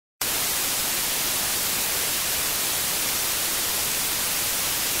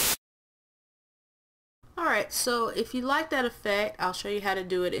Alright, so if you like that effect, I'll show you how to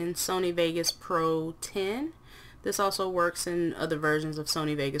do it in Sony Vegas Pro 10. This also works in other versions of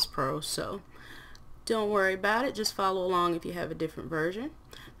Sony Vegas Pro, so don't worry about it. Just follow along if you have a different version.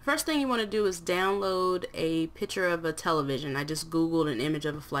 The first thing you want to do is download a picture of a television. I just googled an image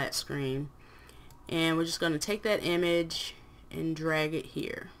of a flat screen, and we're just going to take that image and drag it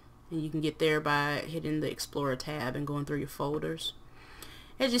here. And you can get there by hitting the Explorer tab and going through your folders.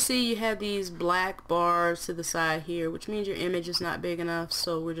 As you see, you have these black bars to the side here, which means your image is not big enough,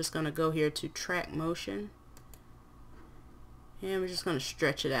 so we're just going to go here to track motion, and we're just going to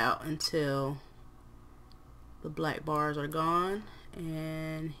stretch it out until the black bars are gone,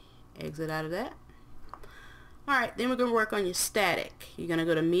 and exit out of that. Alright, then we're going to work on your static. You're going to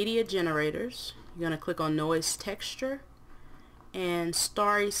go to Media Generators, you're going to click on Noise Texture and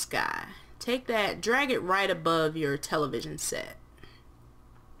Starry Sky. Take that, drag it right above your television set.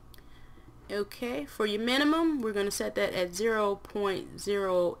 Okay, for your minimum, we're going to set that at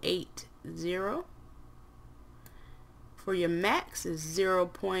 0.080. For your max is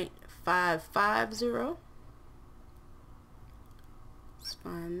 0.550. Let's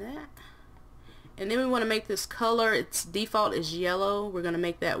find that. And then we want to make this color, its default is yellow. We're going to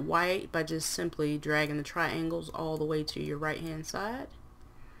make that white by just simply dragging the triangles all the way to your right hand side.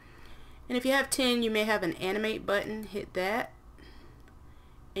 And if you have 10, you may have an animate button. Hit that.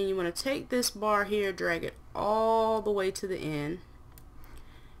 And you want to take this bar here, drag it all the way to the end,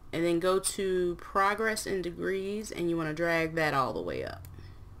 and then go to progress in degrees, and you want to drag that all the way up.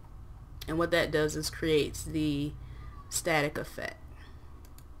 And what that does is creates the static effect.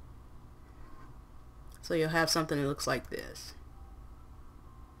 So you'll have something that looks like this.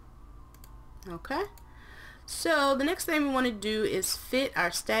 Okay, so the next thing we want to do is fit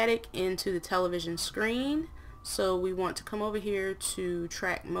our static into the television screen. So we want to come over here to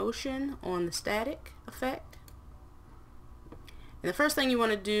track motion on the static effect. And the first thing you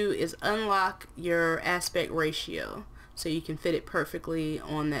want to do is unlock your aspect ratio so you can fit it perfectly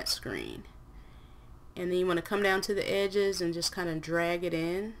on that screen. And then you want to come down to the edges and just kind of drag it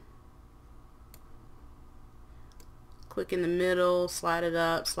in. Click in the middle, slide it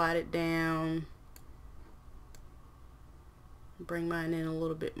up, slide it down. Bring mine in a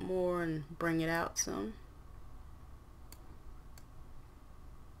little bit more and bring it out some.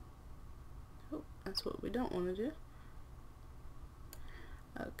 That's what we don't want to do.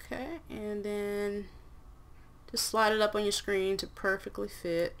 Okay, and then just slide it up on your screen to perfectly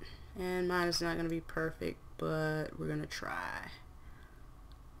fit. And mine is not going to be perfect, but we're going to try.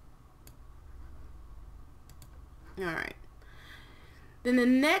 Alright. Then the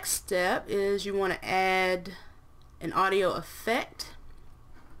next step is you want to add an audio effect.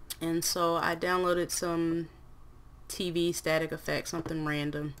 And so I downloaded some TV static effect, something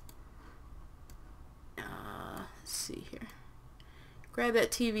random. See here. Grab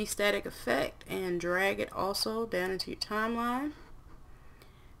that TV static effect and drag it also down into your timeline.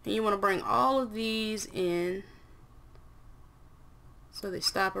 And you want to bring all of these in so they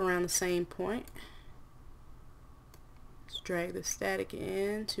stop around the same point. Just drag the static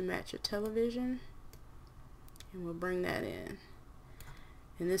in to match your television, and we'll bring that in.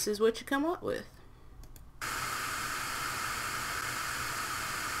 And this is what you come up with.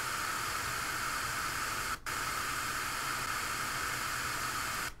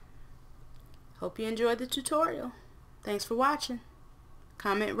 Hope you enjoyed the tutorial. Thanks for watching.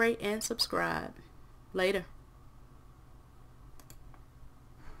 Comment, rate, and subscribe. Later.